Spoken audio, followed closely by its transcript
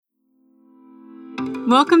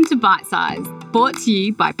Welcome to Bite Size, brought to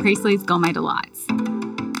you by Priestley's Gourmet Delights.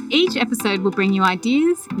 Each episode will bring you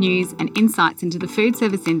ideas, news and insights into the food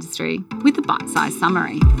service industry with a bite-sized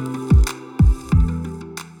summary.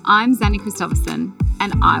 I'm Zanny Christopherson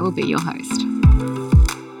and I will be your host.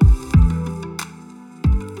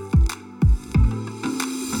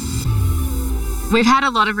 We've had a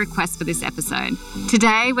lot of requests for this episode.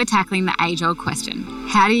 Today we're tackling the age-old question,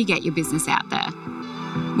 how do you get your business out there?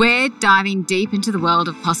 We're diving deep into the world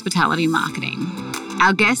of hospitality marketing.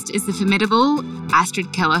 Our guest is the formidable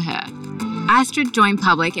Astrid Kelleher. Astrid joined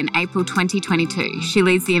Public in April 2022. She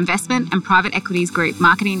leads the investment and private equities group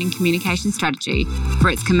marketing and communication strategy for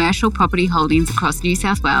its commercial property holdings across New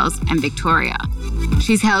South Wales and Victoria.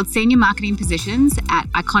 She's held senior marketing positions at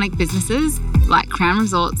iconic businesses like Crown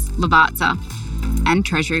Resorts, Lavazza and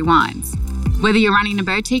Treasury Wines. Whether you're running a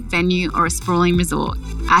boutique venue or a sprawling resort,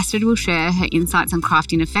 Astrid will share her insights on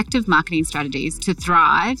crafting effective marketing strategies to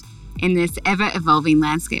thrive in this ever-evolving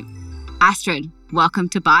landscape. Astrid, welcome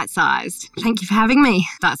to Bite Sized. Thank you for having me.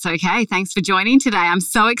 That's okay. Thanks for joining today. I'm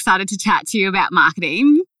so excited to chat to you about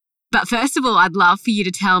marketing. But first of all, I'd love for you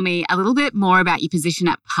to tell me a little bit more about your position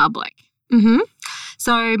at Public.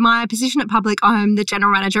 So my position at Public, I'm the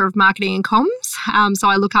General Manager of Marketing and Comms. So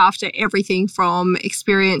I look after everything from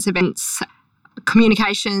experience events,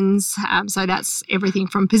 communications, so that's everything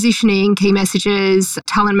from positioning, key messages,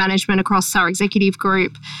 talent management across our executive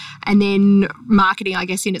group, and then marketing, I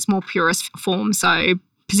guess, in its more purest form. So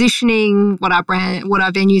positioning, what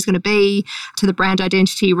our venue is going to be, to the brand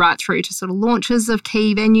identity, right through to sort of launches of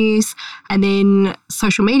key venues, and then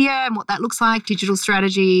social media and what that looks like, digital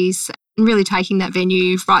strategies, and really taking that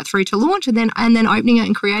venue right through to launch, and then opening it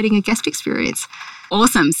and creating a guest experience.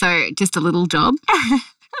 Awesome. So just a little job.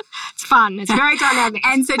 It's fun. It's very dynamic.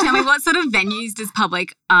 And so tell me, what sort of venues does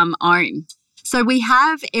Public own? So we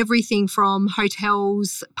have everything from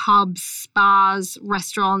hotels, pubs, bars,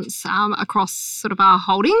 restaurants across sort of our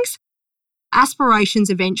holdings. Aspirations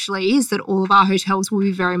eventually is that all of our hotels will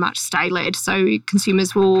be very much stay-led. So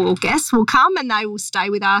guests will come and they will stay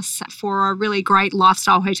with us for a really great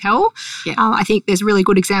lifestyle hotel. Yeah. I think there's really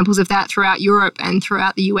good examples of that throughout Europe and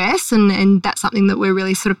throughout the US. And that's something that we're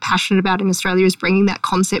really sort of passionate about in Australia, is bringing that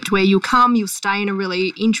concept where you'll stay in a really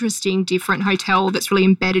interesting, different hotel that's really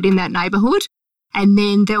embedded in that neighbourhood. And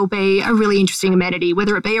then there'll be a really interesting amenity,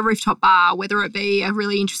 whether it be a rooftop bar, whether it be a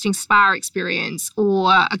really interesting spa experience,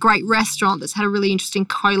 or a great restaurant that's had a really interesting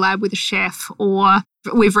collab with a chef, or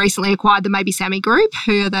we've recently acquired the Maybe Sammy Group,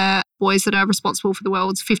 who are the boys that are responsible for the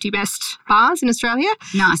world's 50 best bars in Australia.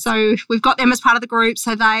 Nice. So we've got them as part of the group.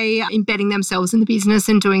 So they are embedding themselves in the business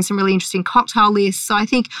and doing some really interesting cocktail lists. So I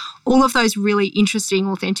think all of those really interesting,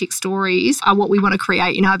 authentic stories are what we want to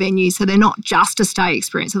create in our venues. So they're not just a stay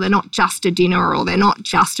experience, or they're not just a dinner, or they're not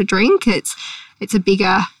just a drink. It's a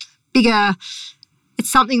bigger, it's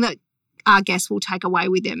something that our guests will take away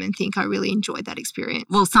with them and think, I really enjoyed that experience.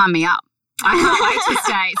 Well, sign me up. I can't wait to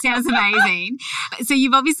stay. It sounds amazing. So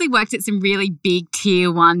you've obviously worked at some really big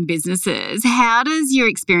tier one businesses. How does your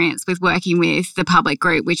experience with working with the Public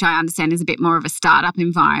Group, which I understand is a bit more of a startup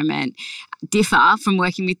environment, differ from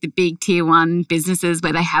working with the big tier one businesses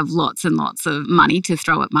where they have lots and lots of money to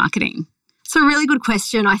throw at marketing? It's a really good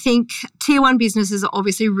question. I think tier one businesses are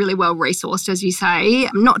obviously really well resourced, as you say,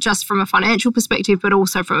 not just from a financial perspective, but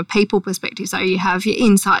also from a people perspective. So you have your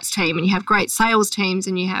insights team and you have great sales teams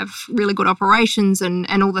and you have really good operations and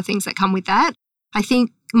all the things that come with that. I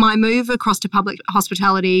think my move across to public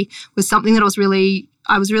hospitality was something that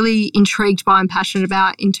I was really intrigued by and passionate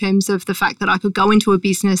about, in terms of the fact that I could go into a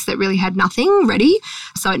business that really had nothing ready.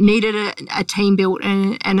 So it needed a team built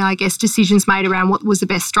and I guess decisions made around what was the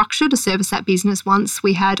best structure to service that business once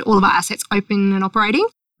we had all of our assets open and operating.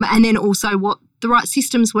 And then also what the right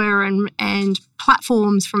systems were and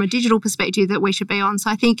platforms from a digital perspective that we should be on. So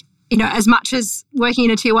I think, as much as working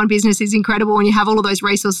in a tier one business is incredible and you have all of those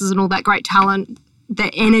resources and all that great talent, the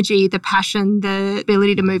energy, the passion, the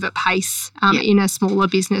ability to move at pace in a smaller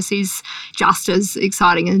business is just as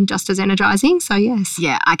exciting and just as energising. So, yes.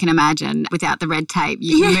 Yeah, I can imagine. Without the red tape,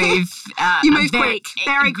 you can move... you move very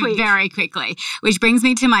quick. Very quickly, which brings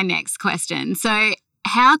me to my next question. So,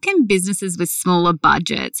 how can businesses with smaller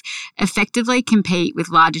budgets effectively compete with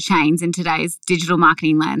larger chains in today's digital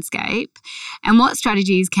marketing landscape? And what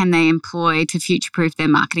strategies can they employ to future-proof their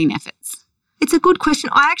marketing efforts? It's a good question.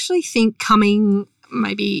 I actually think coming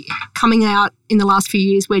out in the last few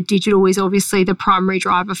years, where digital is obviously the primary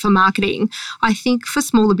driver for marketing, I think for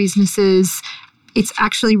smaller businesses, it's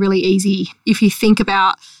actually really easy. If you think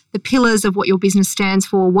about the pillars of what your business stands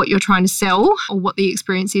for, what you're trying to sell, or what the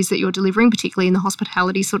experience is that you're delivering, particularly in the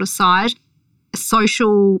hospitality sort of side,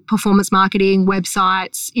 social performance marketing,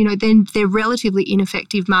 websites, then they're relatively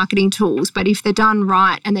ineffective marketing tools. But if they're done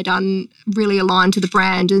right and they're done really aligned to the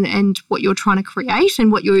brand and what you're trying to create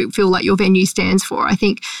and what you feel like your venue stands for, I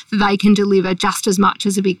think they can deliver just as much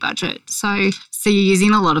as a big budget. So you're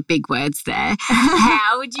using a lot of big words there.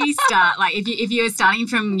 How would you start, like if you were starting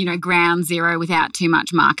from, ground zero without too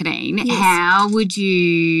much marketing, yes. How would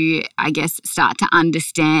you, I guess, start to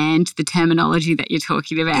understand the terminology that you're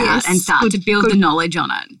talking about yes. and start to build the knowledge on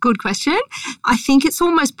it? Good question. I think it's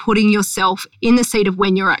almost putting yourself in the seat of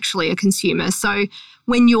when you're actually a consumer. So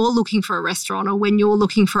when you're looking for a restaurant or when you're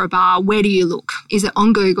looking for a bar, where do you look? Is it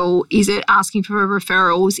on Google? Is it asking for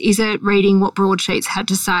referrals? Is it reading what broadsheets had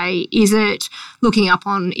to say? Is it looking up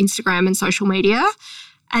on Instagram and social media?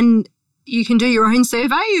 And you can do your own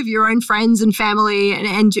survey of your own friends and family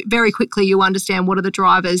and very quickly you'll understand what are the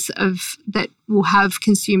drivers that will have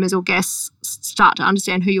consumers or guests start to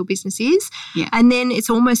understand who your business is. Yeah. And then it's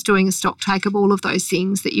almost doing a stock take of all of those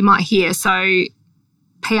things that you might hear. So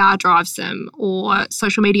PR drives them or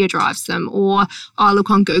social media drives them or I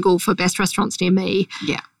look on Google for best restaurants near me.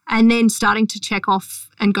 Yeah. And then starting to check off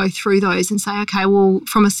and go through those and say, okay, well,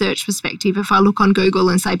 from a search perspective, if I look on Google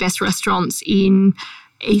and say best restaurants in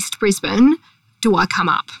East Brisbane, do I come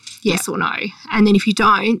up? Yes or no? And then if you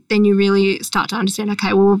don't, then you really start to understand,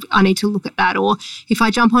 okay, well, I need to look at that. Or if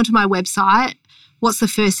I jump onto my website, what's the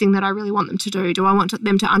first thing that I really want them to do? Do I want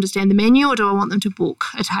them to understand the menu or do I want them to book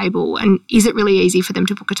a table? And is it really easy for them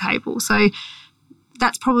to book a table? So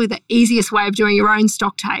that's probably the easiest way of doing your own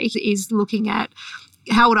stock take is looking at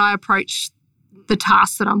how would I approach the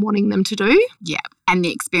tasks that I'm wanting them to do. Yeah, and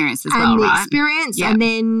the experience as well, right? And the experience. Yeah. And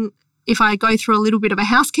then if I go through a little bit of a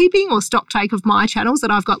housekeeping or stock take of my channels that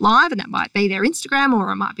I've got live, and that might be their Instagram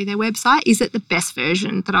or it might be their website, is it the best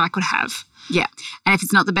version that I could have? Yeah. And if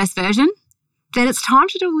it's not the best version? Then it's time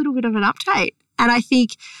to do a little bit of an update. And I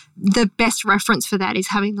think the best reference for that is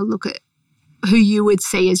having a look at who you would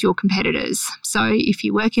see as your competitors. So if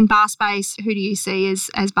you work in bar space, who do you see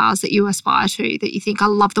as bars that you aspire to, that you think, I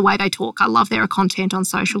love the way they talk, I love their content on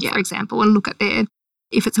social, for example, and look at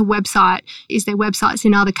if it's a website, is there websites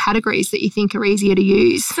in other categories that you think are easier to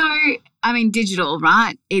use? So, digital,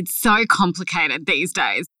 right? It's so complicated these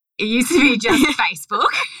days. It used to be just Facebook.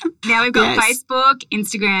 Now we've got Facebook,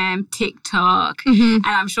 Instagram, TikTok, and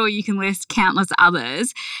I'm sure you can list countless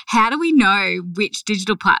others. How do we know which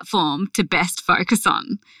digital platform to best focus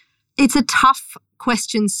on? It's a tough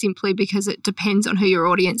question simply because it depends on who your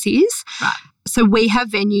audience is. Right. So we have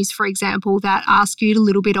venues, for example, that are skewed a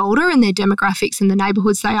little bit older and their demographics and the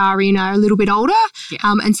neighbourhoods they are in are a little bit older. Yeah.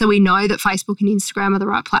 And so we know that Facebook and Instagram are the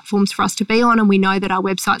right platforms for us to be on, and we know that our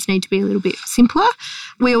websites need to be a little bit simpler.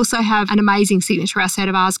 We also have an amazing signature asset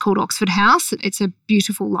of ours called Oxford House. It's a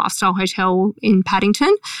beautiful lifestyle hotel in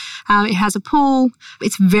Paddington. It has a pool.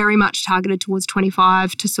 It's very much targeted towards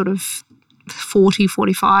 25 to sort of 40,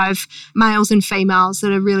 45 males and females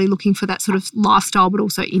that are really looking for that sort of lifestyle but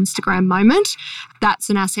also Instagram moment. That's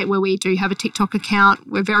an asset where we do have a TikTok account.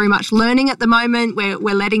 We're very much learning at the moment. We're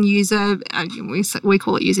letting we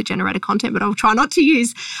call it user-generated content, but I'll try not to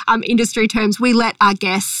use industry terms. We let our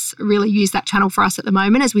guests really use that channel for us at the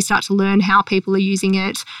moment as we start to learn how people are using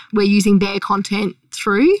it. We're using their content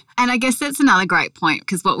through. And I guess that's another great point,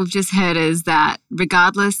 because what we've just heard is that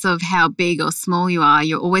regardless of how big or small you are,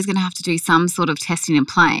 you're always going to have to do some sort of testing and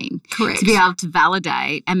playing. Correct. To be able to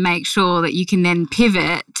validate and make sure that you can then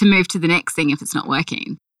pivot to move to the next thing if it's not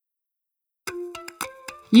working.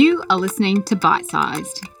 You are listening to Bite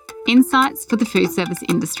Sized, insights for the food service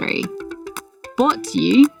industry. Brought to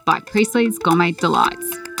you by Priestley's Gourmet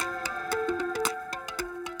Delights.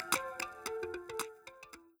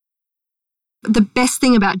 The best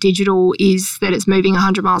thing about digital is that it's moving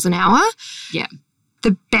 100 miles an hour. Yeah.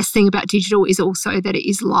 The best thing about digital is also that it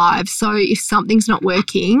is live. So if something's not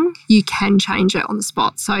working, you can change it on the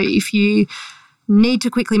spot. So if you need to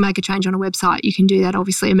quickly make a change on a website, you can do that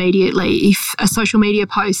obviously immediately. If a social media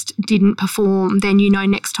post didn't perform, then you know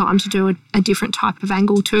next time to do a different type of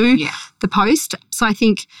angle to the post. So I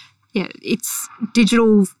think, it's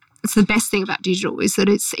digital. It's the best thing about digital is that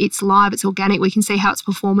it's live, it's organic. We can see how it's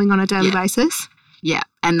performing on a daily basis. Yeah,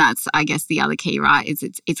 and that's, I guess, the other key, right, is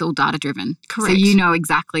it's all data-driven. Correct. So you know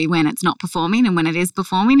exactly when it's not performing and when it is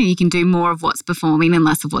performing, and you can do more of what's performing and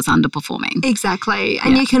less of what's underperforming. Exactly.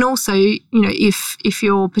 And you can also, if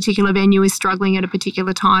your particular venue is struggling at a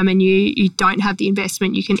particular time and you don't have the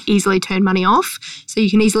investment, you can easily turn money off. So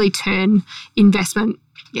you can easily turn investment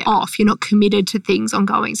off. You're not committed to things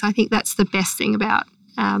ongoing. So I think that's the best thing about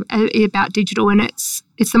digital, and it's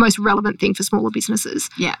the most relevant thing for smaller businesses.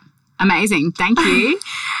 Yeah. Amazing. Thank you.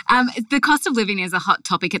 The cost of living is a hot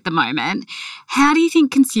topic at the moment. How do you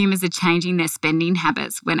think consumers are changing their spending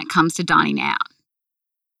habits when it comes to dining out?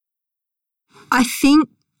 I think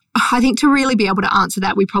to really be able to answer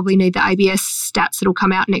that, we probably need the ABS stats that'll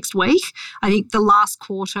come out next week. I think the last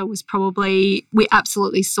quarter was probably, we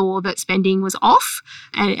absolutely saw that spending was off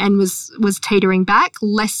and was teetering back,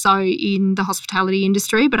 less so in the hospitality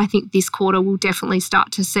industry. But I think this quarter we'll definitely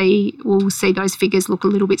we'll see those figures look a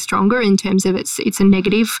little bit stronger in terms of it's a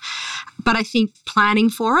negative. But I think planning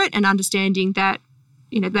for it and understanding that,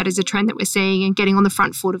 that is a trend that we're seeing and getting on the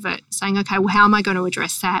front foot of it, saying, okay, well, how am I going to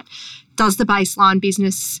address that? Does the baseline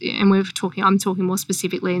business, and I'm talking more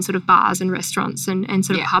specifically in sort of bars and restaurants and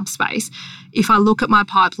sort of pub space. If I look at my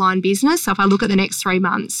pipeline business, so if I look at the next 3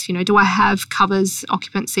 months, do I have covers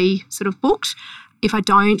occupancy sort of booked? If I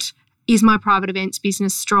don't, is my private events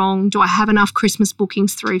business strong? Do I have enough Christmas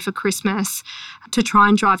bookings through for Christmas to try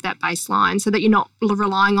and drive that baseline so that you're not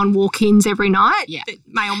relying on walk-ins every night? Yeah. That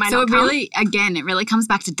may or may so not come. It really comes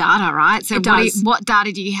back to data, right? So what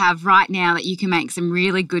data do you have right now that you can make some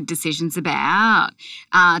really good decisions about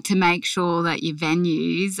to make sure that your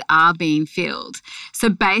venues are being filled? So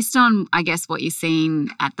based on, I guess, what you're seeing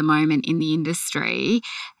at the moment in the industry,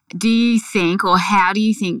 do you think, or how do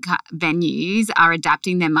you think venues are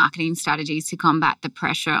adapting their marketing strategies to combat the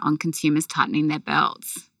pressure on consumers tightening their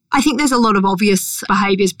belts? I think there's a lot of obvious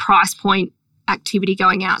behaviours, price point activity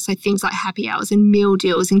going out. So things like happy hours and meal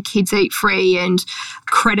deals and kids eat free and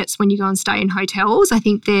credits when you go and stay in hotels. I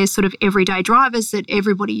think they're sort of everyday drivers that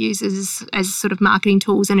everybody uses as sort of marketing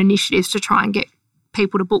tools and initiatives to try and get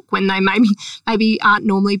people to book when they maybe aren't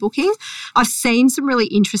normally booking. I've seen some really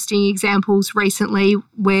interesting examples recently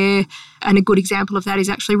and a good example of that is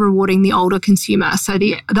actually rewarding the older consumer. So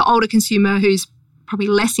the older consumer who's probably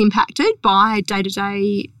less impacted by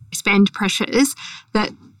day-to-day spend pressures,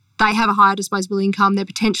 that they have a higher disposable income, they're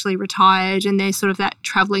potentially retired and they're sort of that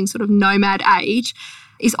travelling sort of nomad age,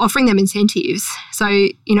 is offering them incentives. So,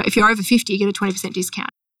 if you're over 50, you get a 20%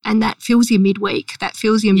 discount. And that fills your midweek,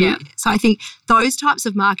 So I think those types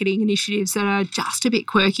of marketing initiatives that are just a bit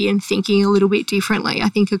quirky and thinking a little bit differently, I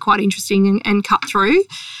think are quite interesting and cut through.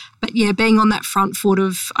 But being on that front foot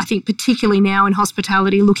of, I think particularly now in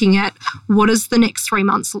hospitality, looking at what does the next 3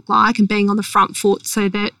 months look like and being on the front foot so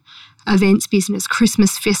that events business,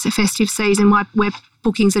 Christmas, festive season, where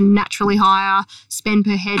bookings are naturally higher, spend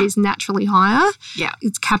per head is naturally higher. Yeah.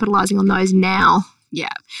 It's capitalising on those now. Yeah,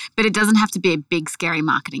 but it doesn't have to be a big, scary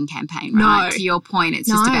marketing campaign, right? No. To your point, it's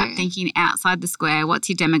just about thinking outside the square. What's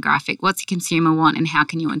your demographic? What's your consumer want? And how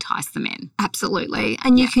can you entice them in? Absolutely.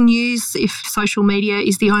 And you can use, if social media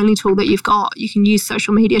is the only tool that you've got, you can use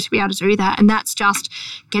social media to be able to do that. And that's just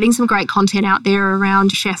getting some great content out there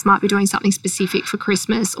around. Chef might be doing something specific for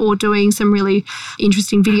Christmas or doing some really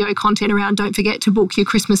interesting video content around don't forget to book your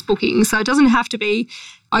Christmas bookings. So it doesn't have to be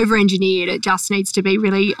over-engineered. It just needs to be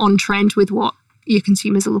really on trend with what your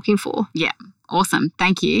consumers are looking for. Yeah, awesome.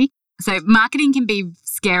 Thank you. So marketing can be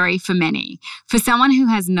scary for many. For someone who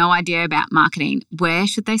has no idea about marketing, where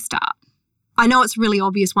should they start? I know it's a really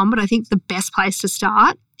obvious one, but I think the best place to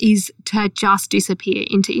start is to just disappear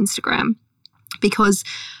into Instagram, because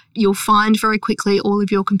you'll find very quickly all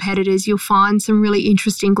of your competitors. You'll find some really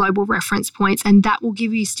interesting global reference points, and that will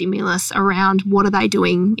give you stimulus around what are they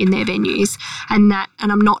doing in their venues. And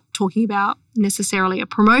I'm not talking about necessarily a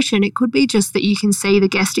promotion. It could be just that you can see the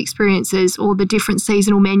guest experiences or the different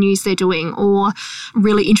seasonal menus they're doing or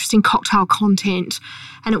really interesting cocktail content,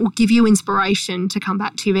 and it will give you inspiration to come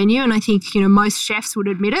back to your venue. And I think, most chefs would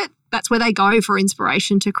admit it. That's where they go for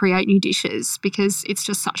inspiration to create new dishes, because it's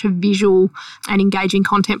just such a visual and engaging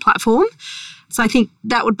content platform. So I think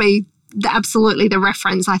that would be absolutely the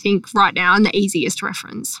reference, I think, right now, and the easiest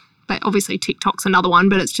reference. But obviously TikTok's another one,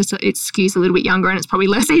 but it skews a little bit younger and it's probably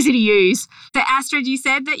less easy to use. So Astrid, you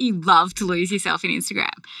said that you love to lose yourself in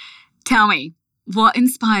Instagram. Tell me, what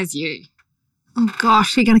inspires you? Oh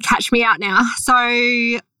gosh, you're going to catch me out now. So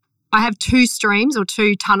I have 2 streams or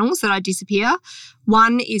 2 tunnels that I disappear.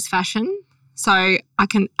 One is fashion. So I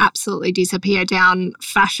can absolutely disappear down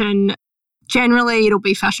fashion. Generally, it'll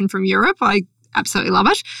be fashion from Europe. I absolutely love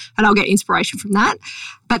it, and I'll get inspiration from that.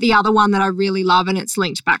 But the other one that I really love, and it's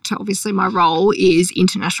linked back to obviously my role, is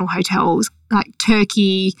international hotels like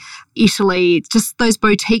Turkey, Italy, just those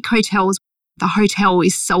boutique hotels. The hotel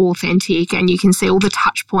is so authentic and you can see all the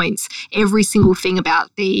touch points. Every single thing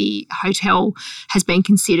about the hotel has been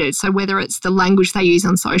considered. So whether it's the language they use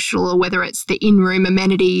on social or whether it's the in-room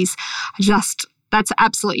amenities, that's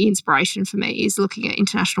absolutely inspiration for me, is looking at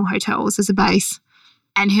international hotels as a base.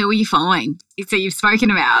 And who are you following? So you've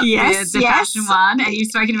spoken about the fashion one, and you've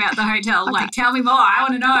spoken about the hotel. Okay. Like, tell me more. I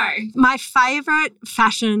want to know. My favourite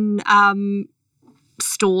fashion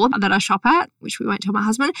store that I shop at, which we won't tell my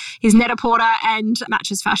husband, is Net-a-Porter and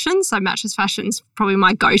Matches Fashion. So Matches Fashion is probably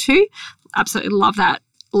my go-to. Absolutely love that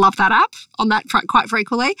app on that quite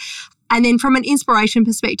frequently. And then from an inspiration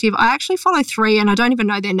perspective, I actually follow 3 and I don't even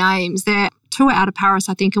know their names. 2 are out of Paris,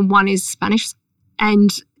 I think, and 1 is Spanish. And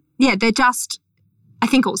yeah, they're just, I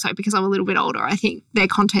think also because I'm a little bit older, I think their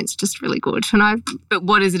content's just really good. But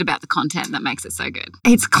what is it about the content that makes it so good?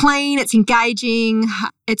 It's clean, it's engaging,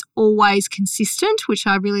 it's always consistent, which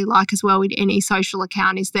I really like as well with any social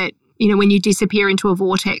account, is that, you know, when you disappear into a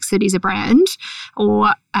vortex that is a brand or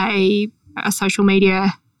a social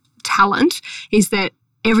media talent, is that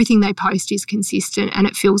everything they post is consistent and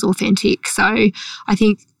it feels authentic. So I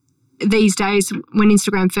think these days, when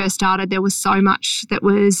Instagram first started, there was so much that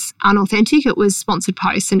was unauthentic. It was sponsored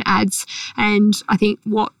posts and ads. And I think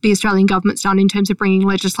what the Australian government's done in terms of bringing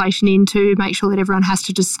legislation in to make sure that everyone has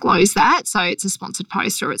to disclose that, so it's a sponsored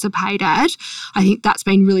post or it's a paid ad, I think that's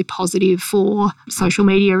been really positive for social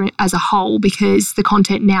media as a whole, because the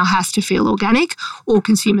content now has to feel organic, or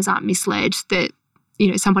consumers aren't misled that, you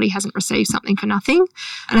know, somebody hasn't received something for nothing.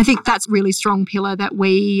 And I think that's really strong pillar that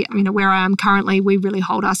we, you know, where I am currently, we really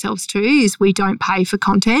hold ourselves to, is we don't pay for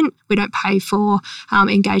content. We don't pay for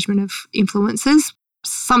engagement of influencers.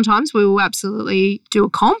 Sometimes we will absolutely do a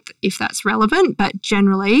comp if that's relevant, but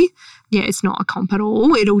generally, yeah, it's not a comp at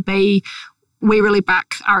all. It'll be, we really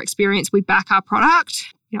back our experience, we back our product.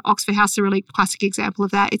 You know, Oxford House is a really classic example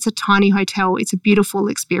of that. It's a tiny hotel. It's a beautiful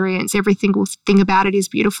experience. Every single thing about it is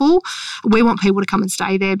beautiful. We want people to come and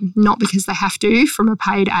stay there, not because they have to from a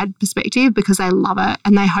paid ad perspective, because they love it,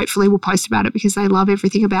 and they hopefully will post about it because they love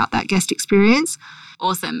everything about that guest experience.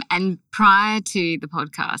 Awesome. And prior to the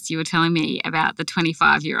podcast, you were telling me about the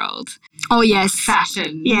 25-year-old. Oh, yes.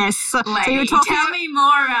 Fashion. Yes. Lady. So you were talking, tell me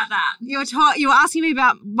more about that. You were asking me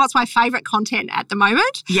about what's my favourite content at the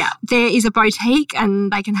moment. Yeah. There is a boutique,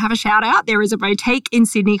 and they can have a shout out. There is a boutique in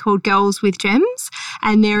Sydney called Girls with Gems,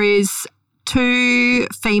 and there is 2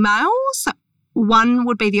 females. One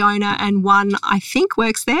would be the owner and one, I think,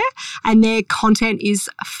 works there, and their content is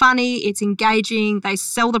funny, it's engaging, they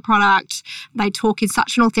sell the product, they talk in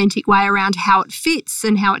such an authentic way around how it fits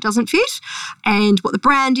and how it doesn't fit and what the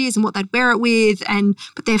brand is and what they'd wear it with,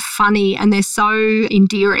 but they're funny and they're so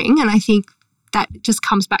endearing, and I think that just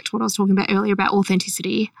comes back to what I was talking about earlier about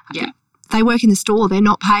authenticity. Yeah. They work in the store. They're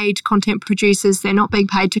not paid content producers. They're not being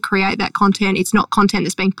paid to create that content. It's not content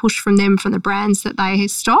that's being pushed from them, from the brands that they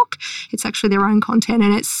stock. It's actually their own content,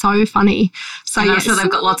 and it's so funny. So and I'm sure they've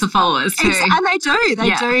got lots of followers too. And they do.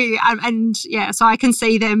 They do. And yeah, so I can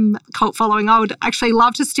see them cult following. I would actually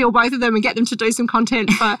love to steal both of them and get them to do some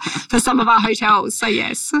content for some of our hotels. So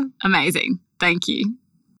yes. Amazing. Thank you.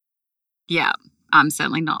 Yeah. I'm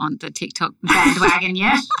certainly not on the TikTok bandwagon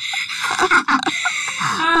yet.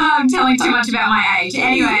 I'm telling too much about my age.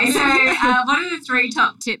 Anyway, so what are the 3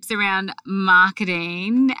 top tips around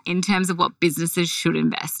marketing in terms of what businesses should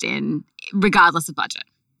invest in, regardless of budget?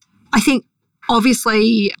 I think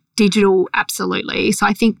obviously digital, absolutely. So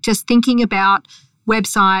I think just thinking about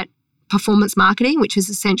website performance marketing, which is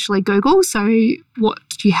essentially Google. So what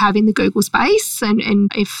do you have in the Google space?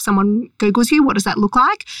 And if someone Googles you, what does that look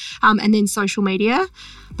like? And then social media.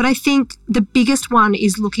 But I think the biggest one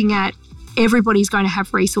is looking at everybody's going to have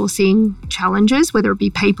resourcing challenges, whether it be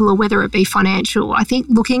people or whether it be financial. I think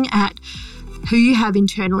looking at who you have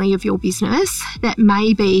internally of your business that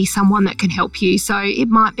may be someone that can help you. So it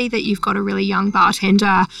might be that you've got a really young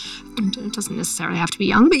bartender. It doesn't necessarily have to be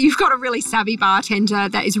young, but you've got a really savvy bartender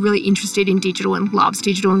that is really interested in digital and loves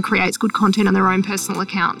digital and creates good content on their own personal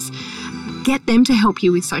accounts. Get them to help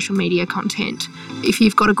you with social media content. If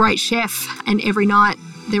you've got a great chef and every night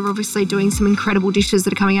they're obviously doing some incredible dishes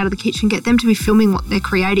that are coming out of the kitchen, get them to be filming what they're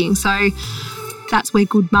creating. So that's where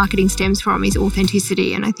good marketing stems from, is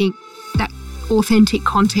authenticity. And I think that authentic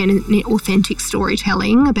content and authentic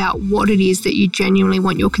storytelling about what it is that you genuinely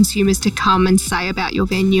want your consumers to come and say about your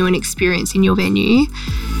venue and experience in your venue.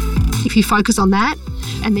 If you focus on that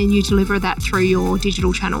and then you deliver that through your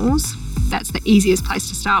digital channels, that's the easiest place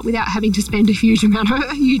to start without having to spend a huge amount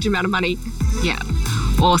of money. Yeah,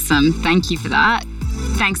 awesome. Thank you for that.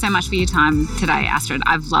 Thanks so much for your time today, Astrid.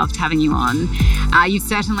 I've loved having you on. You've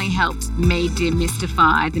certainly helped me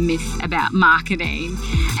demystify the myth about marketing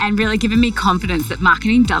and really given me confidence that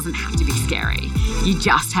marketing doesn't have to be scary. You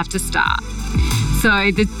just have to start.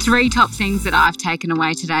 So the 3 top things that I've taken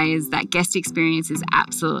away today is that guest experience is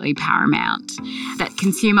absolutely paramount, that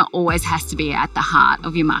consumer always has to be at the heart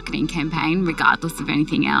of your marketing campaign, regardless of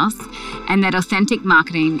anything else, and that authentic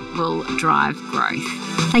marketing will drive growth.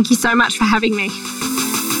 Thank you so much for having me.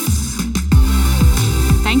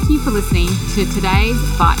 Thank you for listening to today's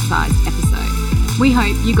bite-sized episode. We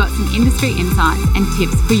hope you got some industry insights and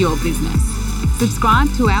tips for your business. Subscribe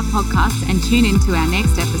to our podcast and tune in to our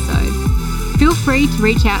next episode. Feel free to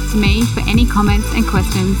reach out to me for any comments and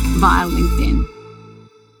questions via LinkedIn.